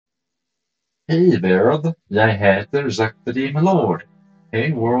Hej värld, jag heter Zack the Demon Lord.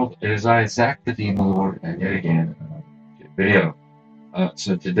 Hey world, it is I, Zack the Demon Lord, and yet again, another video.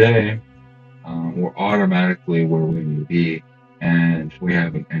 So today, we're automatically where we need to be, and we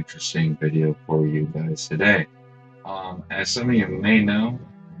have an interesting video for you guys today. As some of you may know,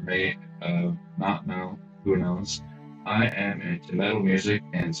 may not know, who knows, I am into metal music,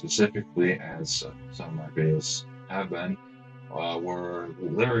 and specifically, as some of my videos have been, were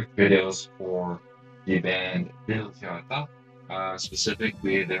lyric videos for the band Vildhjarta,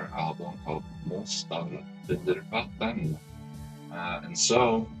 specifically their album called Måsstaden, Vatten. And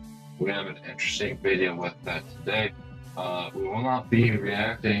so, we have an interesting video with that today. We will not be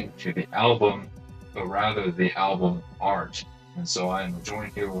reacting to the album, but rather the album art. And so I am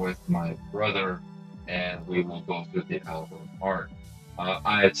joined here with my brother, and we will go through the album art.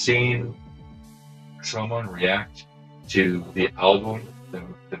 I had seen someone react to the album,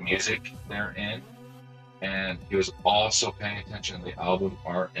 the music therein, and he was also paying attention to the album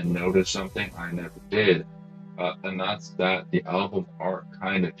art and noticed something I never did, and that's that the album art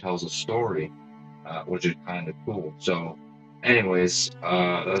kind of tells a story, which is kind of cool. So, anyways,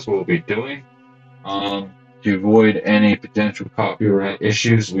 that's what we'll be doing. To avoid any potential copyright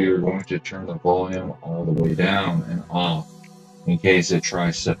issues, we are going to turn the volume all the way down and off in case it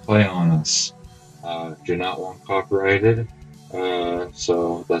tries to play on us. Do not want copyrighted,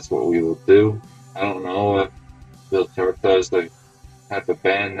 so that's what we will do. I don't know if Vildhjarta is the type of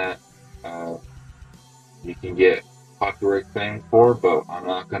band that you can get copyright claim for, but I'm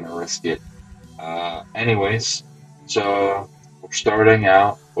not going to risk it. Anyways, so we're starting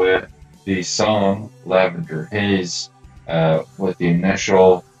out with the song Lavender Haze with the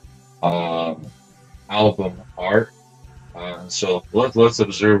initial album art. So let's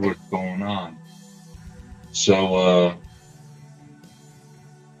observe what's going on. So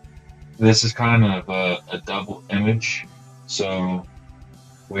this is kind of a double image. So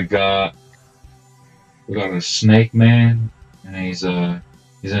we got a snake man, and he's in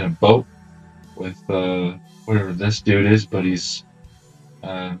a boat with whatever this dude is, but he's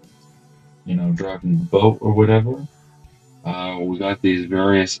driving the boat or whatever. We got these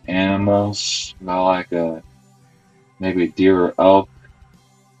various animals, not like maybe a deer or elk.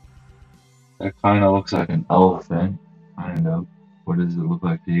 That kind of looks like an elephant. Kind of. What does it look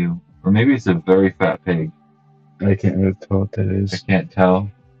like to you? Or maybe it's a very fat pig. I can't really tell what that I is. can't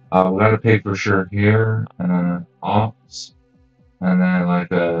tell. We got a pig for sure here, and then an ox, and then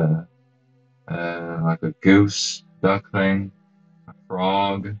like a goose, duck thing, a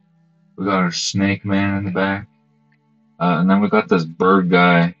frog. We got our snake man in the back, and then we got this bird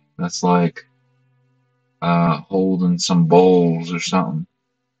guy that's like holding some bowls or something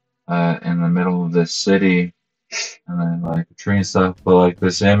in the middle of this city, and then like a tree and stuff. But like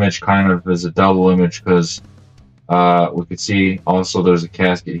this image kind of is a double image because we could see also there's a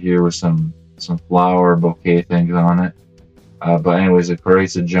casket here with some flower bouquet things on it. But anyways, it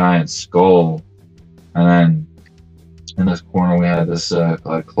creates a giant skull, and then in this corner we had this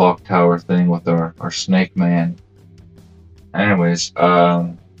like clock tower thing with our snake man. Anyways,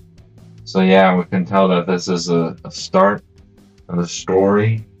 so yeah, we can tell that this is a start of the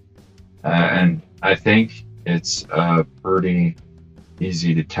story, and I think it's pretty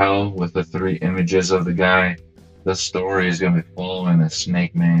easy to tell with the three images of the guy. The story is going to be following the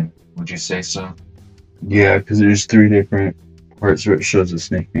snake man. Would you say so? Yeah, because there's three different parts where it shows the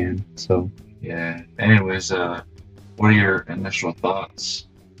snake man. So Yeah. Anyways, what are your initial thoughts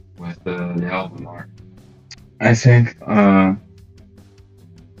with the album art? I think,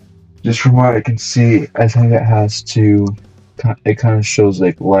 just from what I can see, I think it has to. It kind of shows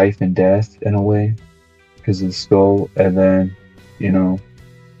like life and death in a way, because of the skull, and then, you know,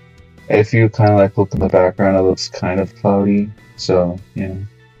 if you kind of like look in the background, it looks kind of cloudy. So and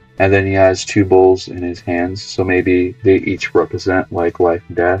then he has two bowls in his hands, so maybe they each represent like life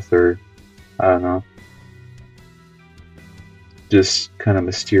and death, or I don't know, just kind of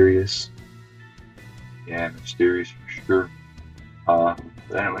mysterious. Yeah, mysterious for sure. But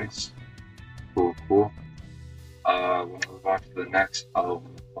anyways, cool. We'll move on to the next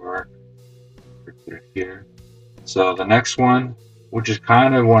album art right here. So the next one, which is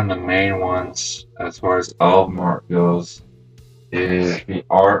kind of one of the main ones as far as album art goes, is the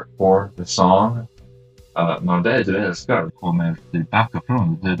art for the song När du älskar kommer tillbaka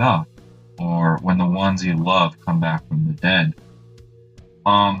från de döda, or When the Ones You Love Come Back from the Dead.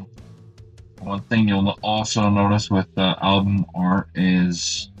 One thing you'll also notice with the album art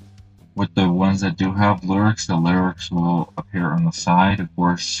is with the ones that do have lyrics, the lyrics will appear on the side. Of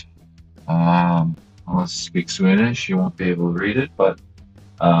course, unless you speak Swedish, you won't be able to read it, but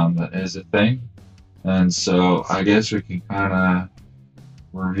that is a thing. And so I guess we can kind of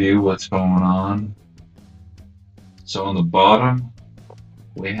review what's going on. So on the bottom,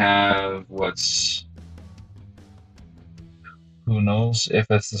 we have who knows if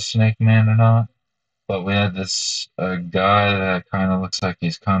it's the Snake Man or not, but we had this guy that kind of looks like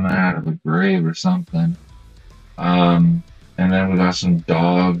he's coming out of a grave or something. And then we got some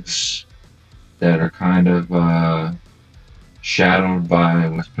dogs that are kind of shadowed by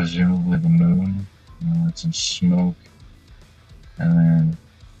what's presumably the moon. And some smoke, and then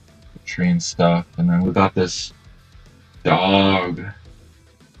the tree and stuff. And then we got this dog,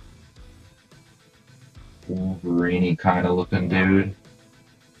 Wolverine kind of looking dude.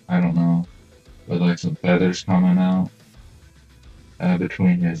 I don't know, with like some feathers coming out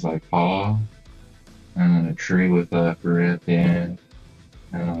between his like paw, and then a tree with a fruit at the end,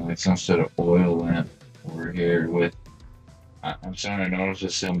 and then like some sort of oil lamp over here with. I'm starting to notice the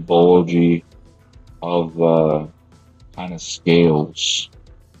symbology of kind of scales.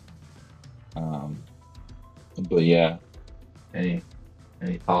 But yeah, any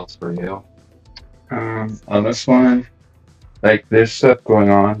thoughts for you? On this one, like there's stuff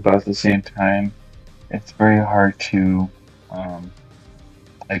going on, but at the same time, it's very hard to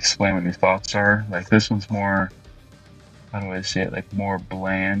explain what your thoughts are. Like this one's more, how do I say it? Like more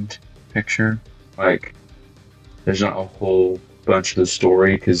bland picture. Like there's not a whole bunch of the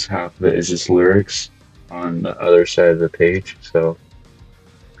story because half of it is just lyrics on the other side of the page. So,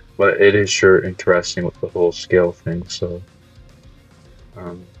 but it is sure interesting with the whole scale thing. So,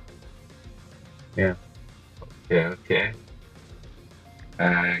 yeah. Okay.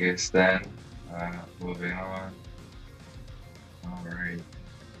 I guess then, moving on. Alright.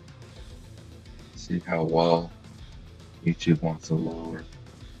 See how well YouTube wants to lower.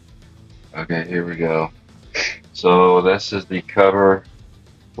 Okay, here we go. So this is the cover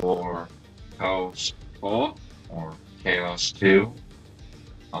for Chaos 4 or Chaos 2.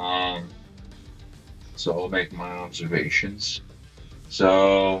 So I'll make my observations.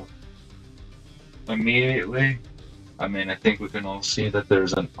 So immediately, I mean, I think we can all see that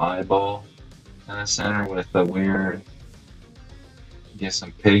there's an eyeball in the center with a weird, I guess,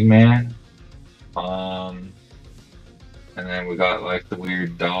 some pig man. And then we got like the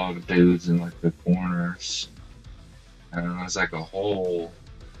weird dog dudes in like the corners. And then there's like a hole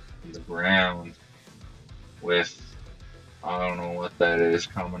in the ground with, I don't know what that is,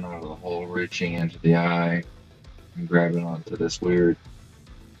 coming out of the hole, reaching into the eye and grabbing onto this weird,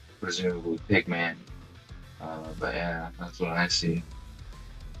 presumably pig man. But yeah, that's what I see.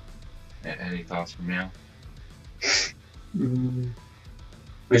 Any thoughts from you?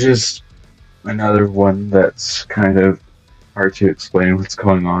 It's just another one that's kind of hard to explain what's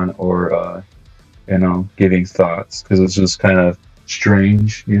going on or, giving thoughts because it's just kind of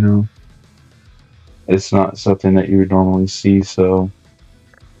strange, It's not something that you would normally see, so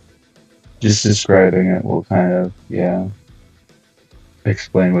just describing it will kind of,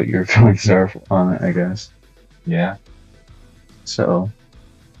 explain what your feelings are on it, I guess. Yeah. So,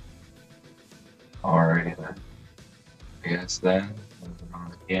 Alrighty then. I guess then, moving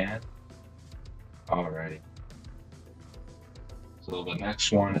on again. Alrighty. So the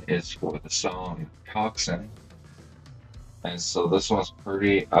next one is for the song Toxin. And so this one's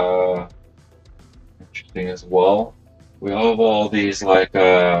pretty interesting as well. We all have all these like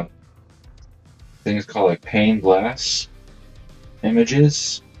things called like pane glass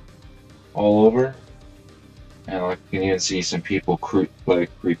images all over. And like you can even see some people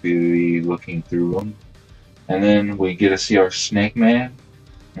creepily looking through them. And then we get to see our snake man.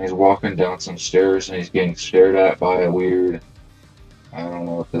 And he's walking down some stairs and he's getting stared at by a weird, I don't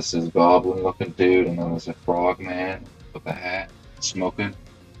know if this is goblin looking dude, and then there's a frog man with a hat smoking.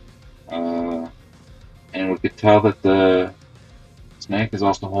 And we could tell that the snake is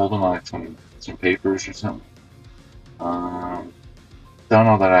also holding like some papers or something. Don't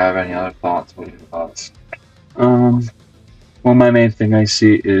know that I have any other thoughts. What are your thoughts? Well, my main thing I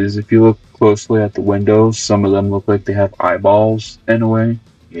see is if you look closely at the windows, some of them look like they have eyeballs in a way.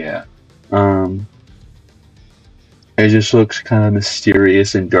 Yeah. It just looks kind of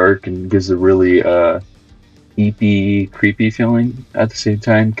mysterious and dark and gives a really creepy feeling at the same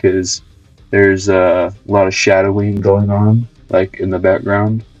time because there's a lot of shadowing going on, like in the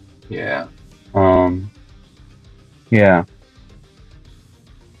background. Yeah. Yeah.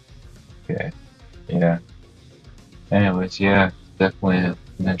 Okay. Yeah. Anyways, yeah, definitely an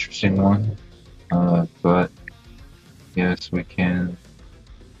interesting one. But yes, we can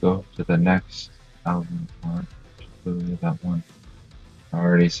go to the next album part. That one.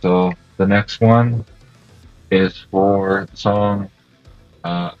 Alrighty, so the next one is for the song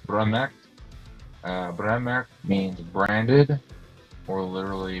Bramek. Bramek means branded or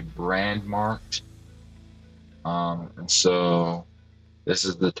literally brand marked. And so this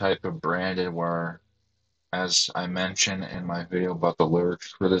is the type of branded where, as I mentioned in my video about the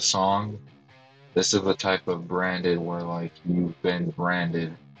lyrics for this song, this is the type of branded where like you've been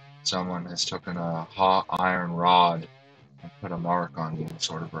branded. Someone has taken a hot iron rod and put a mark on you,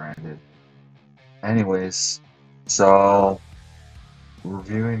 sort of branded. Anyways, so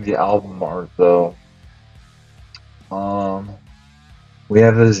reviewing the album art though, um, we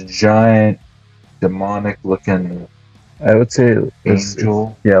have this giant demonic looking I would say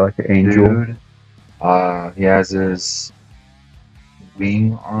angel. Yeah, like an angel. Dude. He has his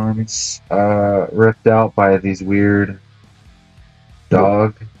wing arms ripped out by these weird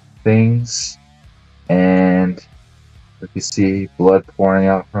dog things, and if you see blood pouring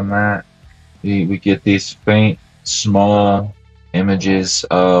out from that, we get these faint, small images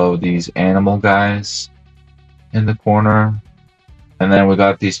of these animal guys in the corner, and then we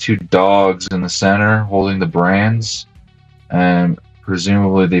got these two dogs in the center holding the brands, and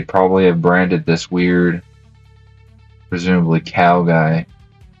presumably they probably have branded this weird, presumably cow guy.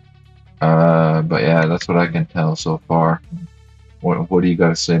 But yeah, that's what I can tell so far. What do you got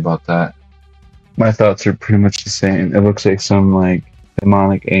to say about that? My thoughts are pretty much the same. It looks like some like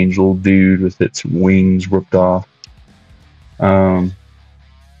demonic angel dude with its wings ripped off. Um,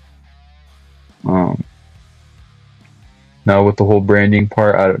 um, Now with the whole branding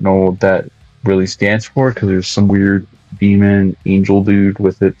part, I don't know what that really stands for because there's some weird demon angel dude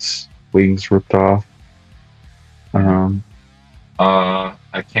with its wings ripped off.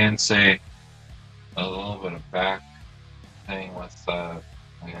 I can say a little bit of back thing with, I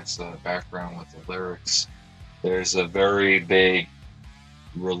guess, the background with the lyrics. There's a very big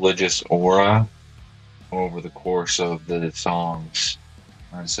religious aura over the course of the songs,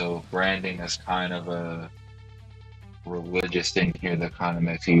 and so branding is kind of a religious thing here that kind of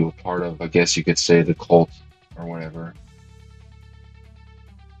makes you a part of, I guess you could say, the cult or whatever.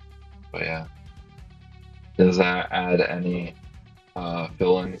 But yeah, does that add any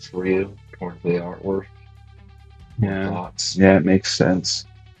feelings for you towards the artwork? Yeah, Thoughts? yeah, it makes sense.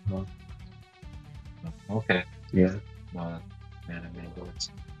 Okay. Yeah.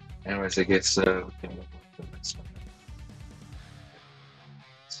 Anyways, it gets we can move on to the next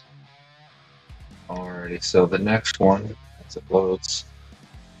one. Alrighty, so the next one, as it loads,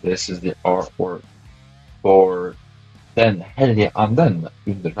 this is the artwork for Den Helge Anden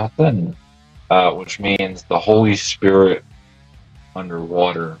under Vatten, which means the Holy Spirit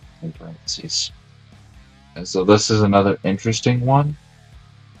underwater in parentheses. And so this is another interesting one.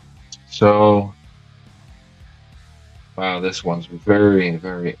 So, wow, this one's very,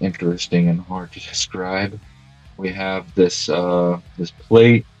 very interesting and hard to describe. We have this this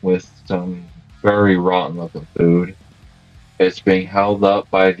plate with some very rotten looking food. It's being held up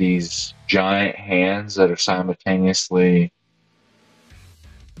by these giant hands that are simultaneously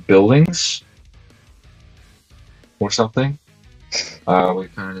buildings or something. We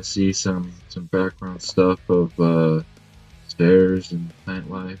kind of see some background stuff of stairs and plant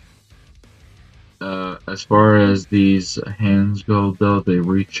life. As far as these hands go, though, they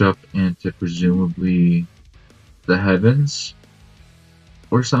reach up into presumably the heavens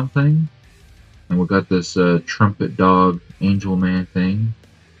or something. And we got this trumpet dog angel man thing.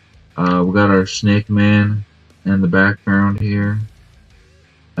 We got our snake man in the background here.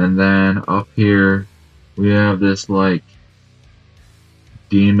 And then up here, we have this like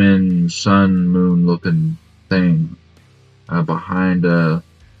demon sun moon looking thing behind a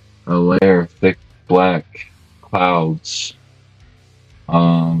layer of thick black clouds.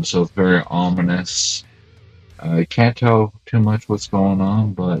 So it's very ominous. I can't tell too much what's going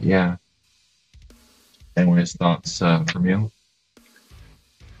on, but yeah. Anyways, thoughts from you?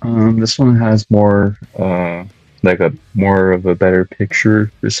 This one has more like a more of a better picture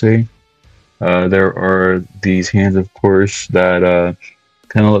per se. There are these hands, of course, that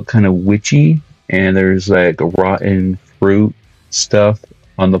kind of look kind of witchy, and there's like a rotten fruit stuff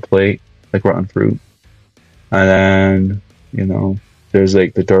on the plate, like rotten fruit. And then, you know, there's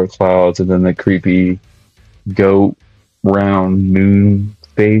like the dark clouds, and then the creepy goat round moon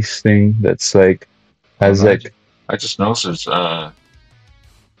face thing that's like has like. I just noticed there's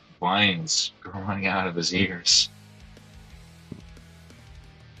vines growing out of his ears.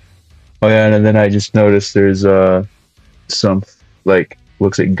 Oh yeah, and then I just noticed there's some like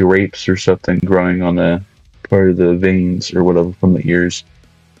looks like grapes or something growing on the part of the veins or whatever from the ears.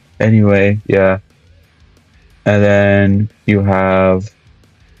 Anyway, yeah. And then you have,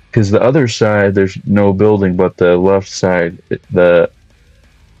 because the other side there's no building, but the left side, the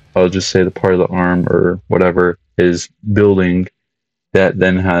I'll just say the part of the arm or whatever is building that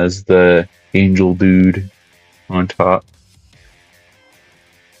then has the angel dude on top.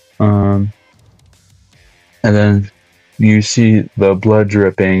 Um, and then you see the blood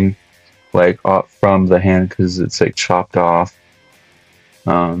dripping like off from the hand because it's like chopped off,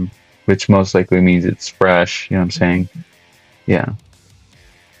 which most likely means it's fresh. You know what I'm saying? Yeah,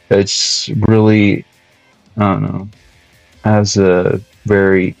 it's really, I don't know, has a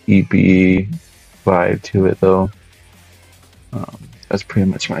very EPE vibe to it though. That's pretty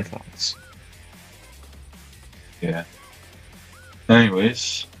much my thoughts. Yeah.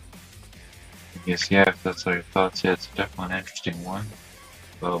 Anyways, I guess yeah, if that's all your thoughts, yeah, it's definitely an interesting one.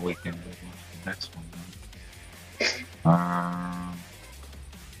 But we can move on to the next one then.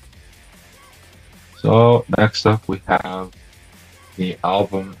 So next up we have the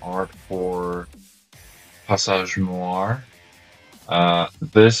album art for Passage Noir.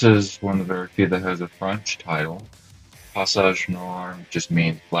 This is one of the very few that has a French title. Passage Noir just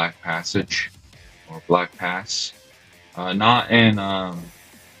means Black Passage or Black Pass. Not in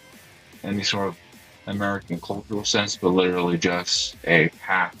any sort of American cultural sense, but literally just a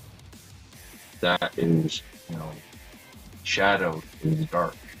path that is, shadowed, is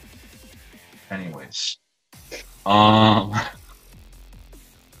dark. Anyways, not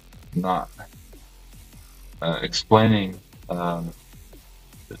explaining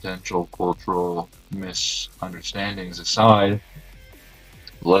potential cultural misunderstandings aside,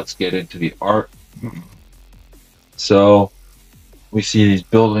 let's get into the art. So we see these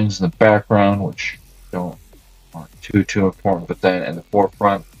buildings in the background, which aren't too important, but then in the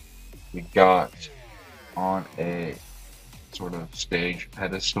forefront, we got on a sort of stage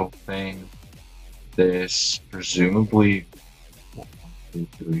pedestal thing this presumably 1, 2,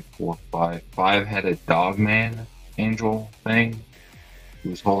 3, 4, 5-headed dogman angel thing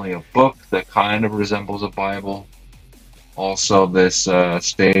who's holding a book that kind of resembles a Bible. Also, this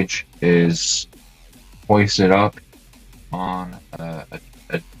stage is hoisted up on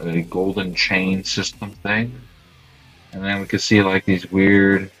a golden chain system thing, and then we can see like these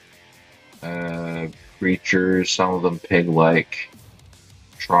weird creatures, some of them pig-like,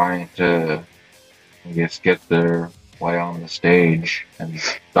 trying to, I guess, get their way on the stage, and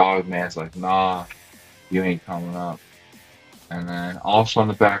Dogman's like, nah, you ain't coming up. And then also in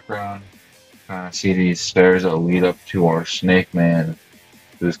the background, kind of see these stairs that lead up to our Snake Man,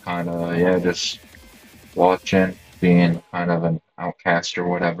 who's kind of, just watching, being kind of an outcast or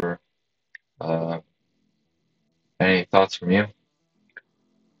whatever. Any thoughts from you?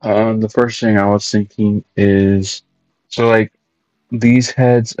 The first thing I was thinking is, so like these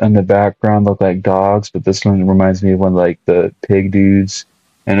heads in the background look like dogs, but this one reminds me of one like the pig dudes.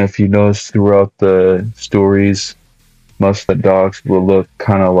 And if you notice throughout the stories, most of the dogs will look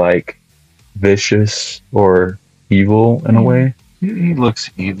kind of like vicious or evil in a way. He looks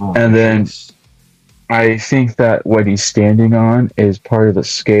evil. And then I think that what he's standing on is part of the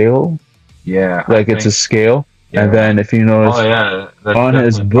scale. Yeah, like it's a scale. Yeah. And then if you notice, that's on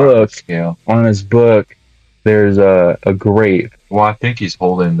his definitely part of the book, scale. on his book, there's a grape. Well, I think he's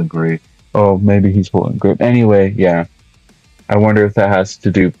holding the grape. Oh, maybe he's holding a grape. Anyway, yeah. I wonder if that has to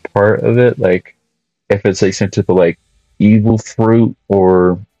do part of it, like if it's like some type of like evil fruit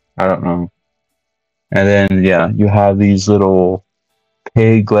or I don't know. And then yeah, you have these little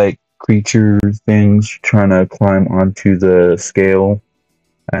pig-like creature things trying to climb onto the scale,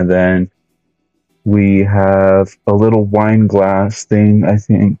 and then we have a little wine glass thing, I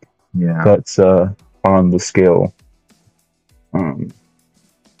think, that's on the scale.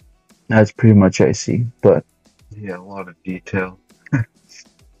 That's pretty much I see, but yeah, a lot of detail.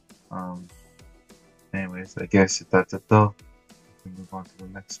 Anyways, I guess if that's it though, we can move on to the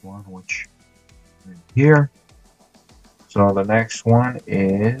next one, which is here. So the next one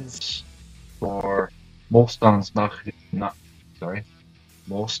is for Måsstadens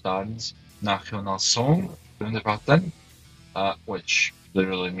Nationalsång under Vatten, which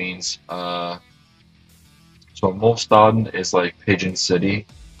literally means so Måsstaden is like Pigeon City.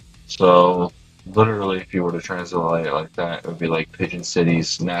 So literally, if you were to translate it like that, it would be like Pigeon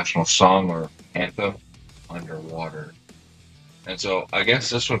City's national song or anthem underwater. And so I guess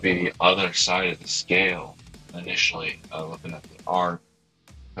this would be the other side of the scale initially, looking at the art,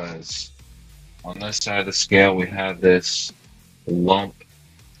 because on this side of the scale we have this lump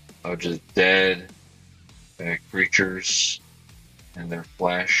of just dead creatures and their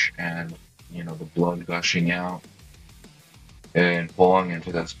flesh and the blood gushing out and falling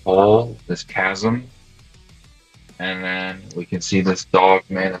into this hole, this chasm. And then we can see this dog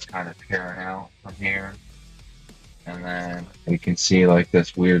man that's kind of peering out from here. And then we can see like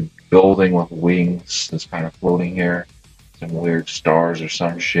this weird building with wings that's kind of floating here. Some weird stars or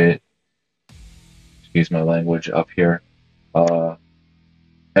some shit. Excuse my language up here. Uh,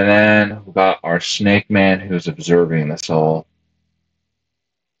 and then we got our snake man who's observing this all.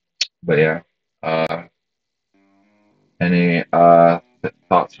 But yeah, uh, any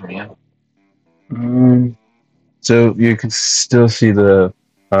thoughts from you? Um, so you can still see the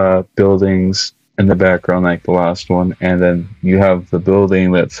buildings in the background, like the last one, and then you have the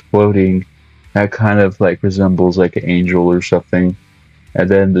building that's floating that kind of like resembles like an angel or something. And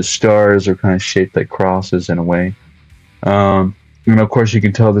then the stars are kind of shaped like crosses in a way. And of course, you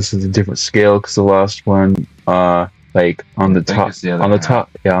can tell this is a different scale because the last one, like on the I think top, it's the other on the half. top,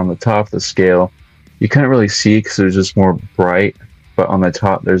 yeah, on the top of the scale, you couldn't really see because it was just more bright. But on the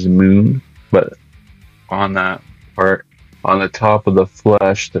top, there's a moon. But on that part, on the top of the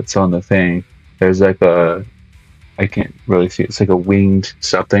flesh that's on the thing, there's like a, I can't really see. It's like a winged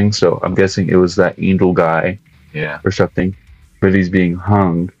something. So I'm guessing it was that angel guy Yeah. or something, but he's being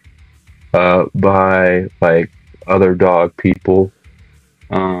hung by like other dog people.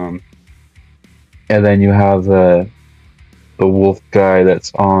 Um, and then you have the wolf guy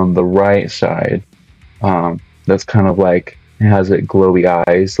that's on the right side. That's kind of like he has like glowy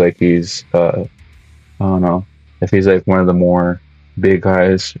eyes, like he's I don't know if he's like one of the more big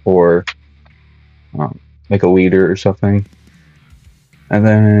guys or um, like a leader or something. And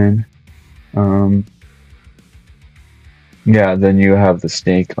then um, yeah, then you have the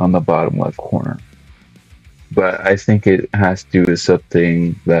snake on the bottom left corner. But I think it has to do with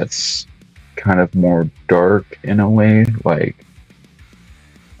something that's kind of more dark in a way. Like,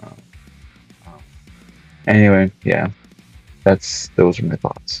 uh, anyway, yeah, those are my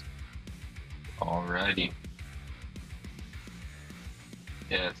thoughts. Alrighty.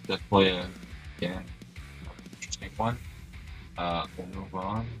 Yeah, it's definitely again, another interesting one. We'll move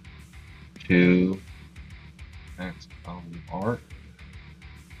on to next art,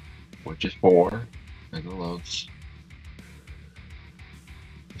 which is four. Mega loads.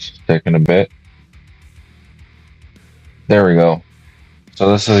 This is taking a bit. There we go.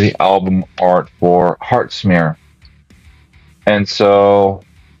 So this is the album art for Heart Smear. And so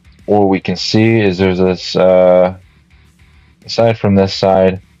what we can see is there's this aside from this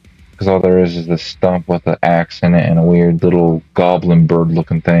side, because all there is this stump with an axe in it and a weird little goblin bird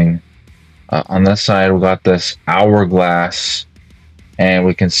looking thing. On this side, we got this hourglass, and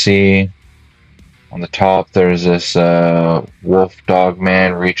we can see on the top there's this wolf dog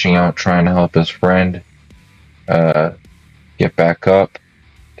man reaching out trying to help his friend get back up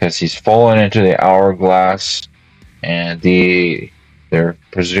because he's fallen into the hourglass, and they're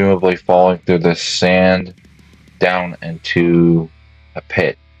presumably falling through the sand down into a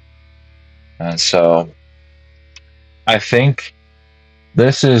pit. And so I think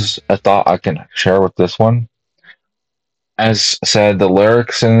this is a thought I can share with this one. As said, the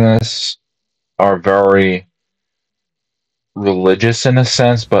lyrics in this are very religious in a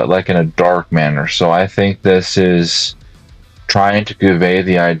sense, but like in a dark manner. So I think this is trying to convey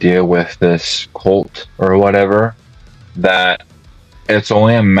the idea with this cult or whatever that it's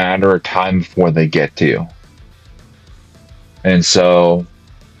only a matter of time before they get to you. And so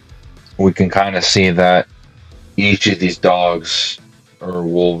we can kind of see that each of these dogs or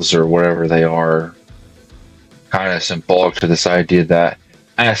wolves or whatever they are kind of symbolic to this idea that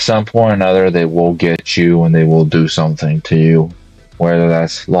at some point or another they will get you and they will do something to you, whether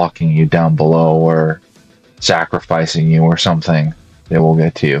that's locking you down below or sacrificing you or something. They will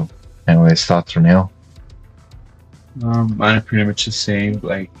get to you. Anyways, thoughts from you? Mine are pretty much the same.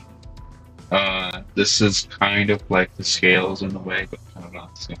 Like, this is kind of like the scales in a way, but kind of not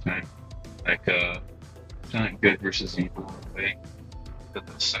at the same time. Like, kind of good versus evil in a way. But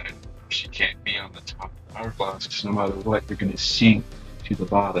this side, she can't be on the top of the hourglass because no matter what, you're going to sink to the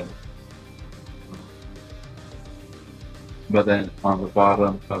bottom. But then on the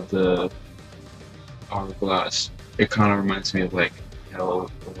bottom of the hourglass, it kind of reminds me of like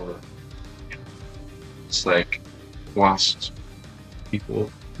hell or it's like lost people.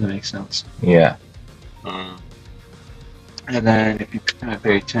 That makes sense. Yeah. And then if you kind of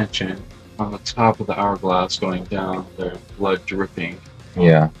pay attention, on the top of the hourglass going down, there's blood dripping.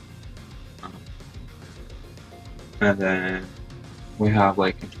 Yeah. And then we have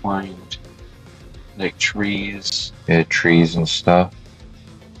like entwined like trees. Yeah, trees and stuff.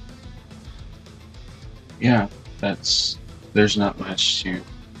 Yeah, there's not much to,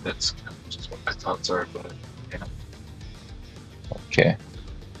 that's kind of just what my thoughts are, but yeah. Okay.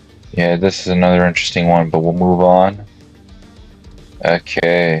 Yeah, this is another interesting one, but we'll move on.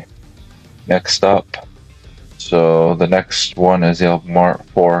 Okay. Next up, So the next one is the album art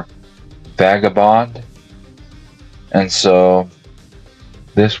for Vagabond. And so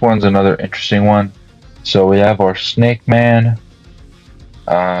this one's another interesting one. So we have our Snake Man,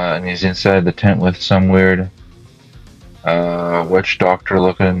 and he's inside the tent with some weird witch doctor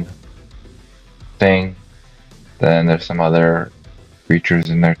looking thing. Then there's some other creatures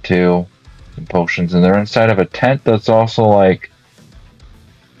in there too, some potions, and they're inside of a tent that's also like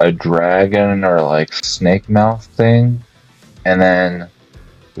a dragon or like snake mouth thing. And then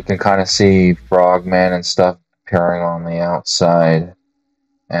you can kind of see Frogman and stuff appearing on the outside,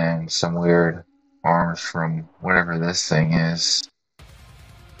 and some weird arms from whatever this thing is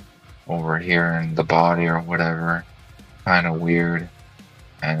over here in the body or whatever. Kind of weird.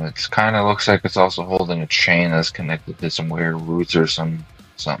 And it's kind of looks like it's also holding a chain that's connected to some weird roots or something.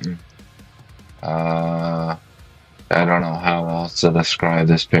 I don't know how else to describe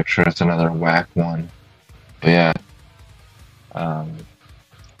this picture. It's another whack one. But yeah.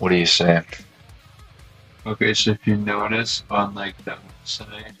 What do you say? Okay, so if you notice on like the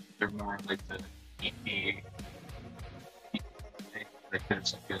outside, they're more like the EP, like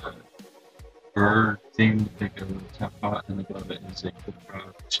there's like a bird thing, like a top pot, and above it is like the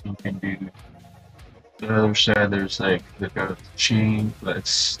smoking dude. The other side, there's like they've got a chain, but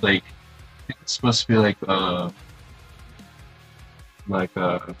it's like it's supposed to be like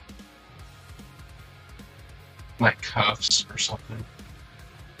like cuffs or something.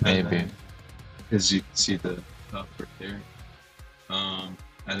 Maybe. Because you can see the cuff right there.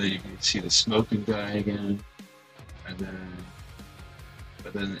 And then you can see the smoking guy again.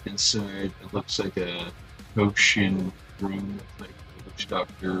 But then inside it looks like a potion room, like a witch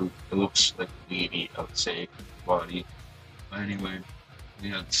doctor. It looks like a lady, I would say, body. But anyway, we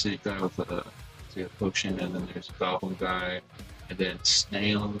have the snake guy with a potion, and then there's a goblin guy, and then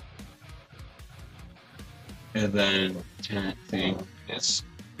snail, and then tent thing is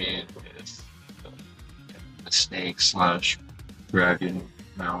made with a snake slash dragon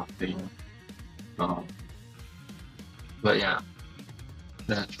mouth thing. But yeah,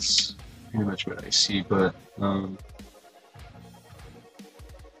 that's pretty much what I see. But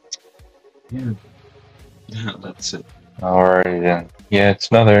yeah, that's it. Alrighty then. Yeah, it's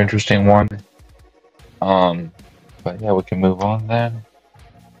another interesting one. But yeah, we can move on then.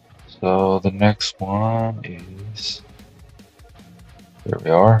 So the next one is, there we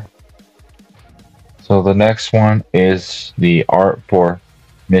are. So the next one is the art for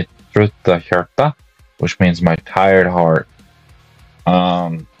Vildhjarta, which means my tired heart.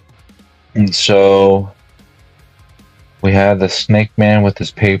 And so we have the snake man with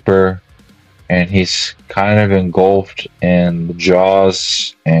his paper, and he's kind of engulfed in the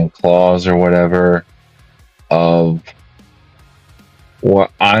jaws and claws or whatever of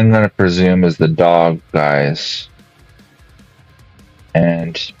what I'm gonna presume is the dog guys.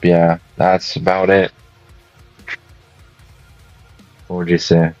 And yeah, that's about it. What would you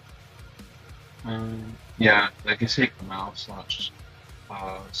say? Yeah, like I say, Kamal slash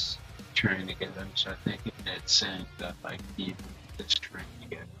was trying to get him, so I think it's saying that like he is trying to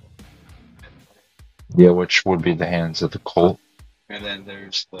get him. Yeah, which would be the hands of the cult. And then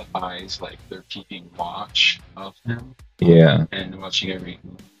there's the eyes, like they're keeping watch of him. Yeah. And watching every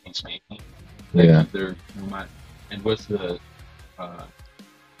move he's making. Like, yeah. They're and with the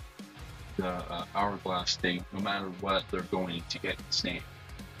hourglass thing, no matter what, they're going to get the snake.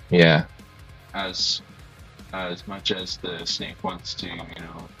 Yeah. As much as the snake wants to,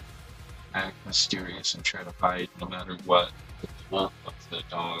 act mysterious and try to hide, no matter what, the wolf of the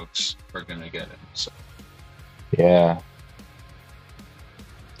dogs are gonna get him. So. Yeah.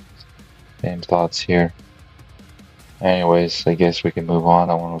 Same thoughts here. Anyways, I guess we can move on.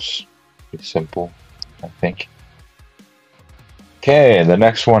 That one was pretty simple, I think. Okay, the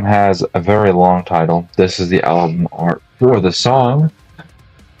next one has a very long title. This is the album art for the song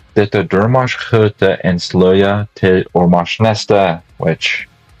Detta Durmash Hute en Slöja till Ormash Nesta, which,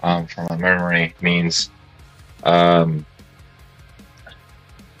 from my memory, means let's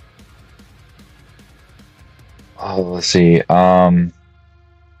see.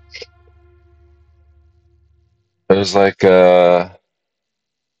 There's like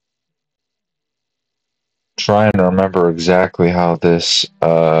trying to remember exactly how this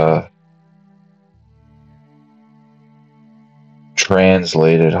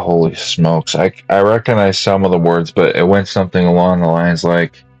translated. Holy smokes. I recognize some of the words, but it went something along the lines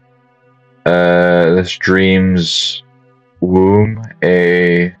like this dream's womb,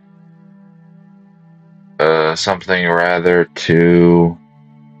 a something rather to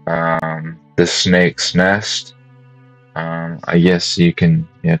the snake's nest. I guess you can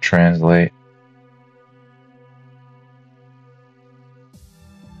translate.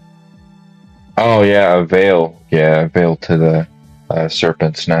 Oh yeah, a veil. Yeah, a veil to the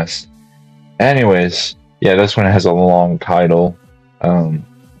serpent's nest. Anyways, yeah, this one has a long title. Um,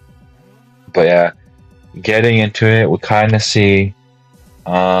 but yeah, getting into it, we kind of see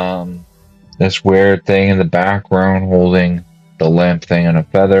um, this weird thing in the background holding the lamp thing on a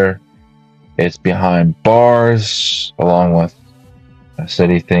feather. It's behind bars, along with a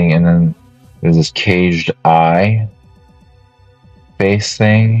city thing, and then there's this caged eye face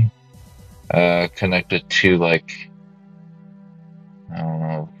thing connected to like I don't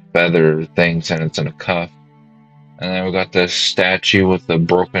know feather things, and it's in a cuff. And then we got this statue with the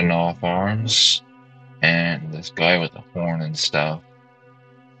broken off arms, and this guy with the horn and stuff.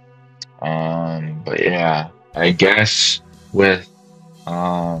 But yeah, I guess with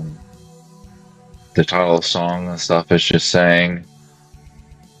um the title of the song and stuff, it's just saying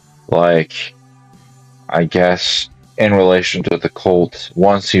like I guess in relation to the cult,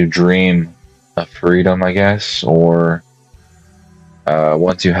 once you dream of freedom, I guess, or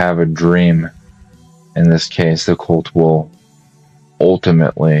once you have a dream, in this case, the cult will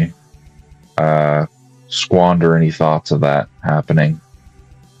ultimately squander any thoughts of that happening.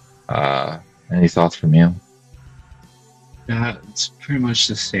 Any thoughts from you? Yeah, it's pretty much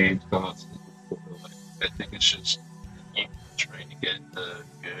the same thoughts as before. Like, I think it's just you trying to get the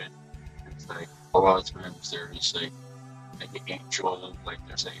good. It's like a lot of times there's like an angel, like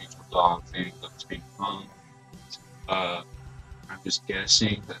there's an angel dog thing that's being hung. I'm just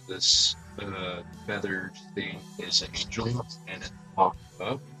guessing that this feathered thing is an angel and it popped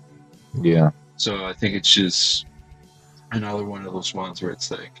up. Yeah. So I think it's just another one of those ones where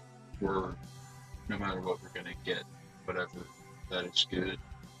it's like we're no matter what we're gonna get whatever that is good.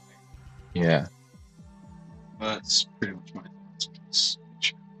 Yeah. That's pretty much my thoughts on this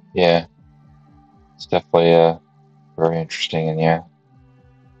picture. Yeah. It's definitely very interesting, and yeah,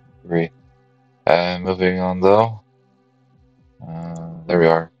 agree. Moving on though. There we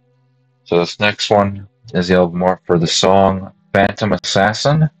are. So this next one is the album art for the song Phantom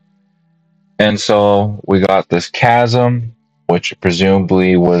Assassin. And so we got this chasm, which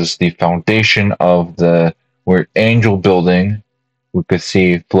presumably was the foundation of the weird angel building. We could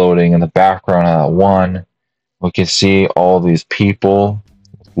see floating in the background of that one. We can see all these people,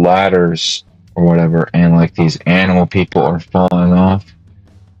 ladders or whatever, and like these animal people are falling off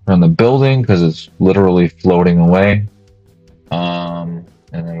from the building because it's literally floating away.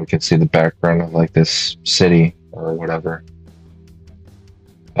 And then we can see the background of like this city or whatever.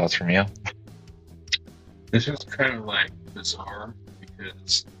 Thoughts from you? It's just kind of like bizarre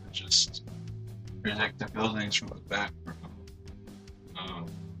because there's like the buildings from the background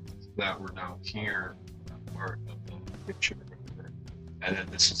that were now here, part of the picture, and then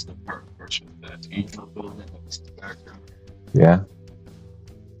this is the part, of course, with that angel building that was in the background. Yeah.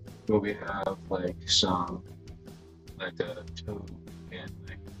 But we have like some like a toad and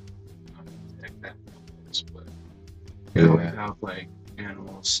like that, but we have like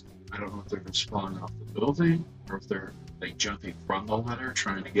animals. I don't know if they're just falling off the building or if they're like jumping from the ladder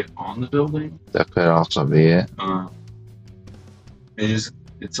trying to get on the building. That could also be it.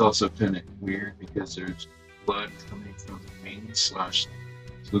 It's also kind of weird because there's blood coming from the wings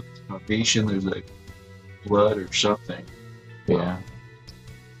 / the foundation. There's like blood or something. Yeah.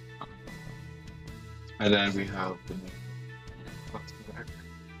 And then we have the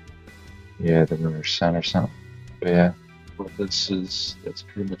Yeah, the River Sun or something. But yeah. But that's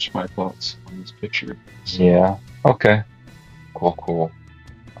pretty much my thoughts on this picture. Yeah. Okay. Cool.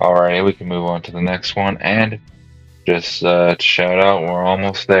 Alrighty, we can move on to the next one. And just to shout out, we're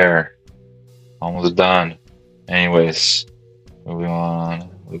almost there. Almost done. Anyways, moving on.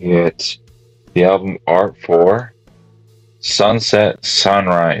 We get the album art for Sunset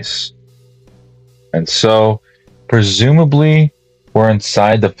Sunrise. And so, presumably, we're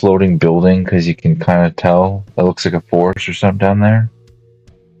inside the floating building because you can kind of tell it looks like a forest or something down there.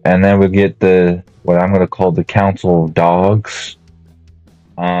 And then we get what I'm going to call the Council of Dogs.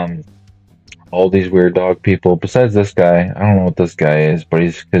 All these weird dog people. Besides this guy, I don't know what this guy is, but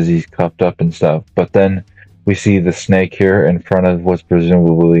he's cuffed up and stuff. But then we see the snake here in front of what's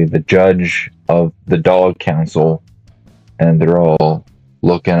presumably the judge of the dog council, and they're all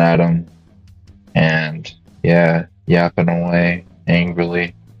looking at him and yeah, yapping away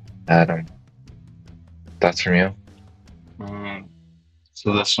angrily at him. That's from you?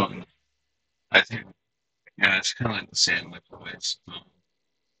 So this one, I think, yeah, it's kind of like the same like always.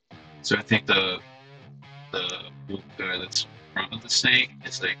 So I think the wolf guy that's in front of the snake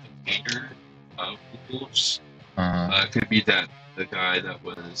is like the painter of the wolves. It could be that the guy that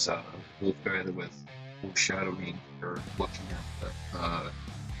was wolf guy that was foreshadowing or looking at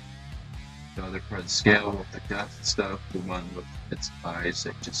the other part of the scale with the gut stuff, the one with its eyes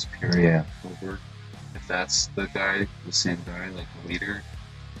that just peer Yeah. over. If that's the guy, the same guy, like the leader,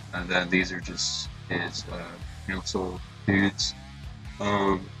 and then these are just his council dudes.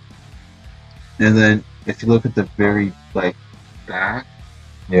 And then if you look at the very like back,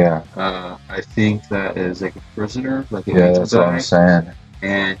 Yeah. I think that is like a prisoner, like a Yeah, angel that's what guy, I'm saying.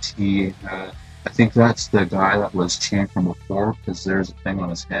 and he. I think that's the guy that was chained from before because there's a thing on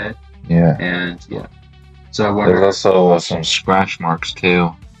his head, Yeah. and yeah. So I wonder. There's also some scratch marks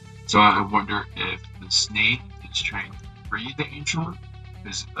too. So I wonder if the snake is trying to free the angel,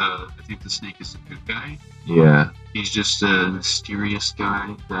 because I think the snake is a good guy. Yeah. He's just a mysterious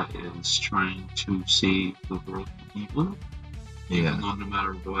guy that is trying to save the world from evil. Yeah. Even though no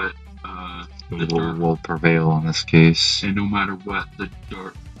matter what, Evil will prevail in this case. and no matter what, the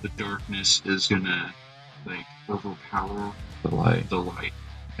darkness is gonna like overpower The light. the light.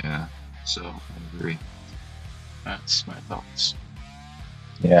 Yeah. So I agree. that's my thoughts.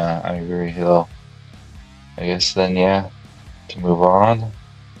 Yeah, I agree, Hill. I guess then, yeah, to move on.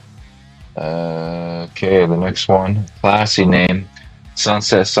 Okay, the next one. Classy name.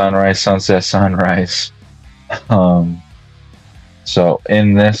 Sunset, sunrise, sunset, sunrise. So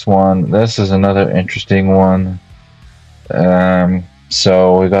in this one, this is another interesting one.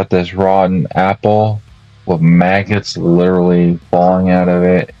 So we got this rotten apple with maggots literally falling out of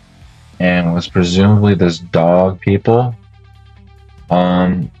it, and was presumably this dog people.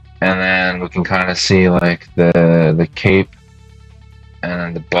 And then we can kind of see like the cape and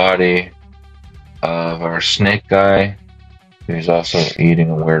then the body of our snake guy, who's also eating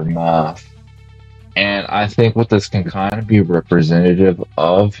a weird moth. And I think what this can kind of be representative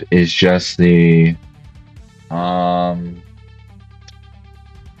of is just the I'm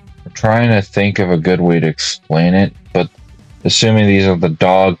trying to think of a good way to explain it, but assuming these are the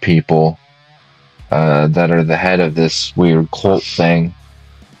dog people that are the head of this weird cult thing,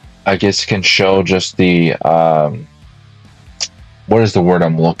 I guess can show just the what is the word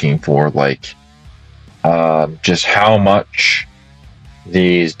I'm looking for? Like just how much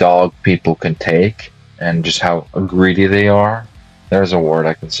these dog people can take and just how greedy they are. There's a word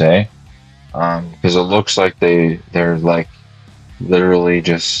I can say. Because it looks like they're like literally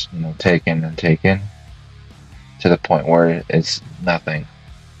just taken and taken to the point where it's nothing.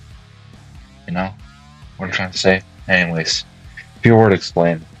 You know what I'm trying to say? Anyways, if you were to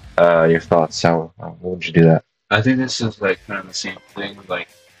explain your thoughts, how would you do that? I think this is like kind of the same thing. Like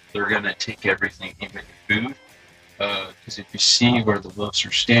they're gonna take everything, even food. Because if you see where the wolves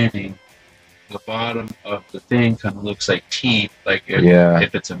are standing, the bottom of the thing kind of looks like teeth, like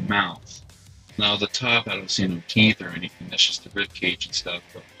if it's a mouth. Now the top, I don't see no teeth or anything. That's just the rib cage and stuff.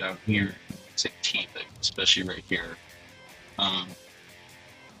 But down here, it's like teeth, like, especially right here. And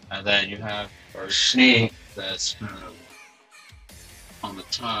then you have our snake that's kind of on the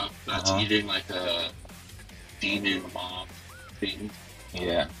top. That's eating like a demon moth thing.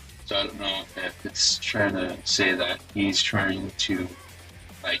 Yeah. So I don't know if it's trying to say that he's trying to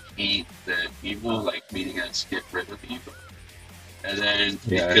like eat the evil, like meaning us get rid of evil. And then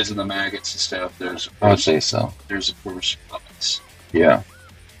because of the maggots and stuff, I would say so. There's of course flies. Yeah.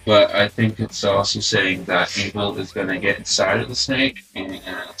 But I think it's also saying that evil is going to get inside of the snake, and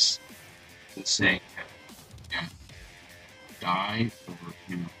as the snake can die,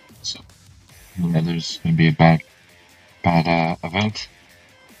 or so. Yeah, there's gonna be a bad event.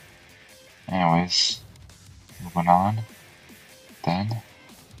 Anyways, moving on. Then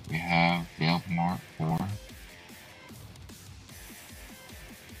we have the album art for.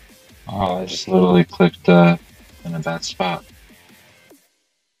 Oh, I just literally clicked in a bad spot.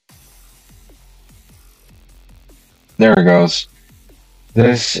 There it goes.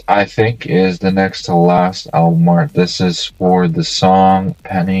 This, I think, is the next to last album art. This is for the song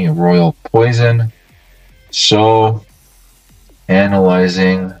Penny Royal Poison. So,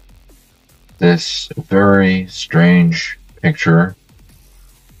 analyzing this very strange picture,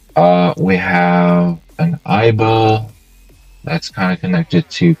 we have an eyeball that's kind of connected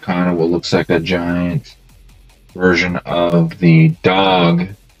to kind of what looks like a giant version of the dog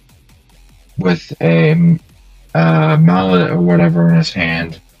with a mallet or whatever in his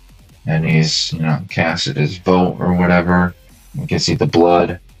hand, and he's casted his vote or whatever. You can see the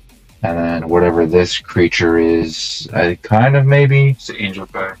blood, and then whatever this creature is, I kind of maybe It's the angel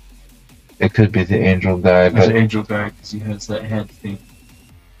guy. it could be the angel guy, It's but the angel guy because he has that head thing.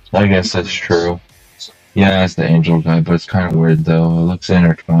 I guess that's true. Yeah, it's the angel guy, but it's kind of weird though. It looks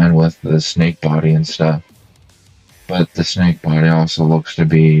intertwined with the snake body and stuff, but the snake body also looks to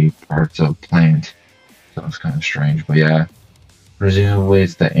be parts of plant. So it's kind of strange, but yeah. presumably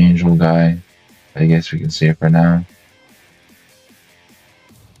it's the angel guy. I guess we can see it for now.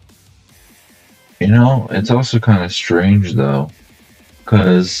 You know, it's also kind of strange though,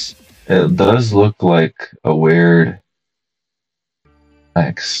 because it does look like a weird,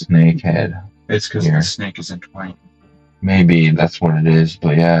 like, snake head. It's because Here. the snake is entwined. Maybe that's what it is,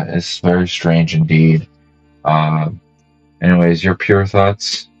 but yeah, it's very strange indeed. Anyways, your pure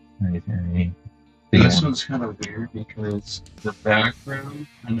thoughts? This one's kind of weird because the background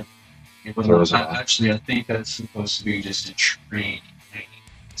kind of. Actually, I think that's supposed to be just a tree hanging.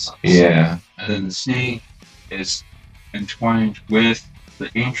 Yeah. And then the snake is entwined with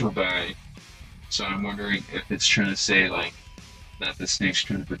the angel guy. So I'm wondering if it's trying to say like that the snake's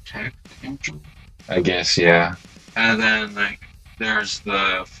trying to protect the angel. I guess, yeah. And then like there's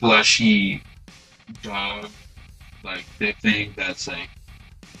the fleshy dog like the thing that's like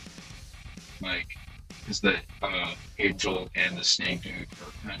is the angel and the snake dude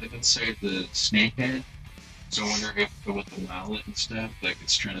are kind of inside the snake head. So I wonder if with the mallet and stuff, like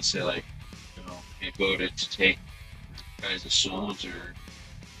it's trying to say like, you know, they voted to take guys' souls or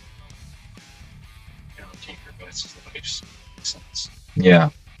you know, take your guys' lives. Makes sense. Yeah.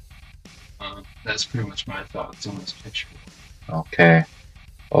 That's pretty much my thoughts on this picture. Okay.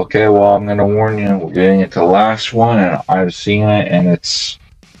 Okay, well, I'm gonna warn you, we're getting into the last one, and I've seen it, and it's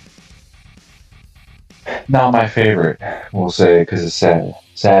not my favorite, we'll say, because it's sad.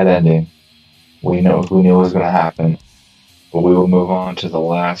 Sad ending. We knew what was gonna happen. But we will move on to the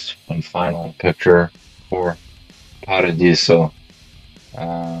last and final picture for Paradiso,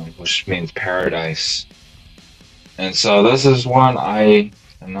 which means paradise. And so this is one I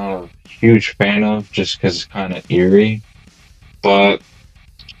am not a huge fan of, just because it's kind of eerie. But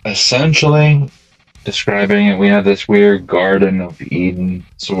essentially, describing it, we have this weird Garden of Eden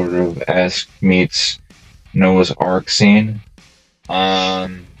sort of esque meets Noah's Ark scene. So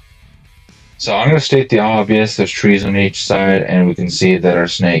I'm going to state the obvious. There's trees on each side, and we can see that our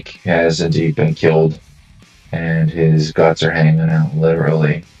snake has indeed been killed, and his guts are hanging out,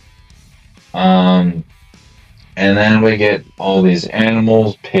 literally. And then we get all these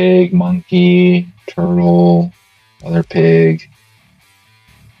animals: pig, monkey, turtle, other pig,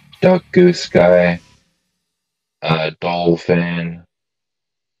 duck, goose guy, dolphin.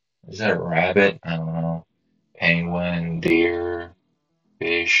 Is that a rabbit? I don't know. Penguin, deer,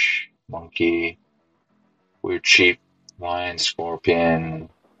 fish, monkey, weird sheep, lion, scorpion,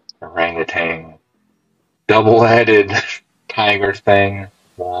 orangutan, double-headed tiger thing,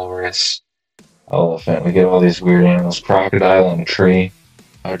 walrus, elephant. We get all these weird animals. Crocodile and a tree.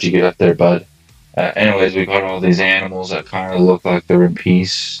 How'd you get up there, bud? Anyways, we got all these animals that kind of look like they're in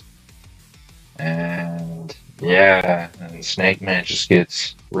peace. And yeah, and Snake Man just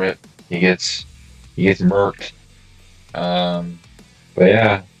gets ripped. He gets murked. But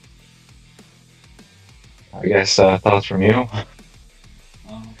yeah, I guess thoughts from you.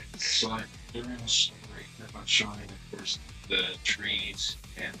 So during the story, they're not showing, of course, the trees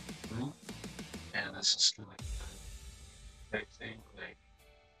and the fruit, and this is kind of like the type thing, like.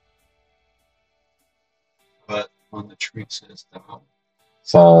 But on the tree it says fall.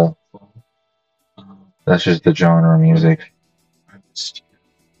 Fall. That's just the genre of music.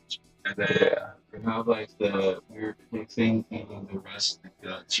 And then we have like the weird pig thing eating the rest of the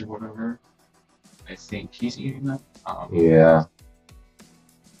guts or whatever. I think he's eating them. Yeah.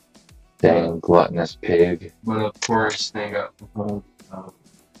 Dang gluttonous pig. But of course they got the whole the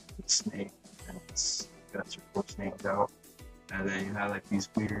snake and its guts are both snaked out. And then you have like these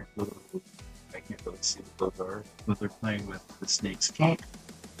weird little, I can't really see what those are, but they're playing with the snake's feet.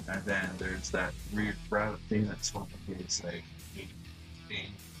 And then there's that weird rabbit thing that's one of his like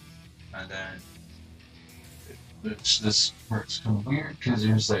thing. And then this part's kind of weird because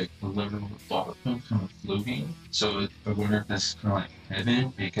there's like a literal dolphin kind of floating. So I wonder if this is kind of like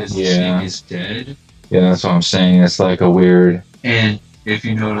heaven because the snake is dead. Yeah, that's what I'm saying. It's like a weird. And if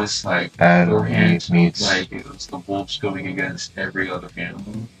you notice, like beforehand, meets like it was the wolves going against every other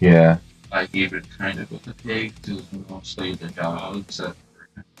animal. Yeah. Like even kind of with the pig, it was mostly the dogs that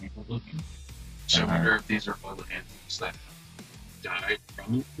were people looking. So I wonder if these are all the animals that died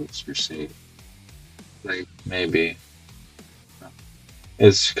from the wolves per se. Like maybe.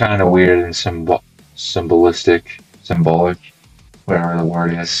 It's kind of weird and symbolic, whatever the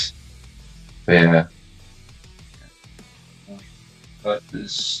word is. But yeah. But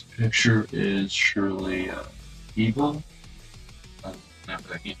this picture is surely evil. Not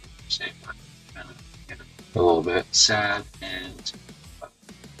that evil per se, but kind of a little bit sad, and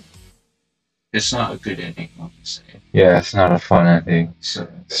it's not a good ending, I would say. Yeah, it's not a fun ending. So,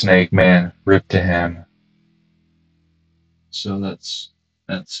 Snake Man, rip to him. So that's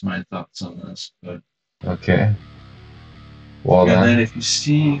my thoughts on this. But Okay. Well and then then. if you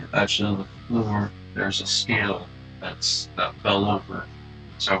see actually on the floor, there's a scale that fell over.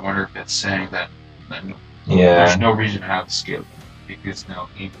 So I wonder if it's saying that there's Yeah, no reason to have a scale because now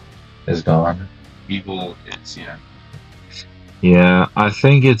is gone. evil is Yeah, I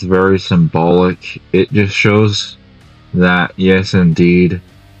think it's very symbolic. It just shows that yes, indeed,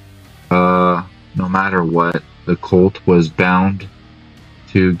 no matter what, the cult was bound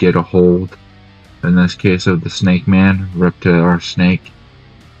to get a hold. In this case of the Snake Man, Ripta our snake.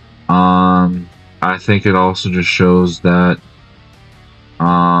 I think it also just shows that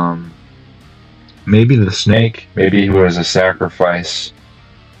maybe the snake, maybe he was a sacrifice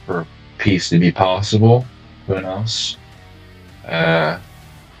for peace to be possible. Who knows?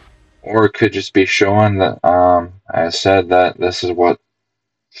 Or it could just be showing that, I said that this is what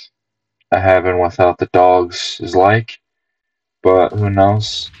a heaven without the dogs is like. But who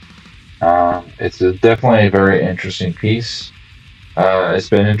knows? It's definitely a very interesting piece. It's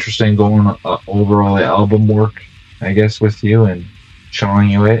been interesting going over all the album work, I guess, with you and showing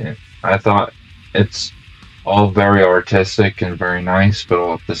you it. And I thought it's all very artistic and very nice, but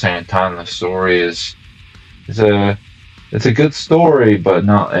all at the same time, the story is it's a it's a good story, but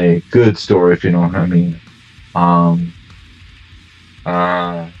not a good story, if you know what I mean. Um,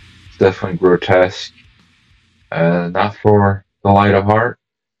 it's definitely grotesque. Not for the light of heart.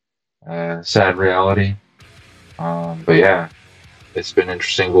 Sad reality. But yeah, it's been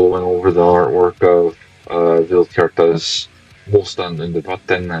interesting going over the artwork of Vildhjarta's Måsstaden and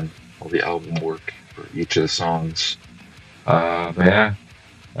Vatten and all the album work for each of the songs. But yeah.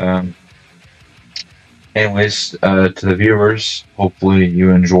 Um, anyways, to the viewers, hopefully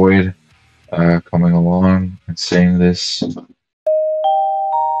you enjoyed coming along and seeing this.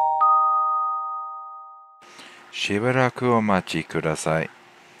 しばらくお待ちください。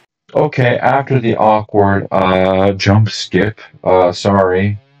 Okay, after the awkward jump skip,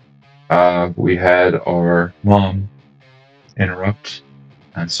 sorry, we had our mom interrupt,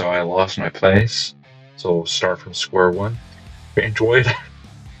 and so I lost my place. So we'll start from square one. If you enjoyed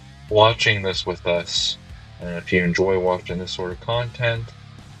watching this with us, and if you enjoy watching this sort of content,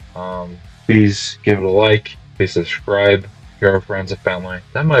 please give it a like, please subscribe, share with friends and family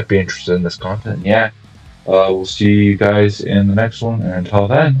that might be interested in this content. Yeah, we'll see you guys in the next one, and until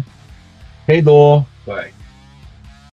then, hey, Dole. Bye.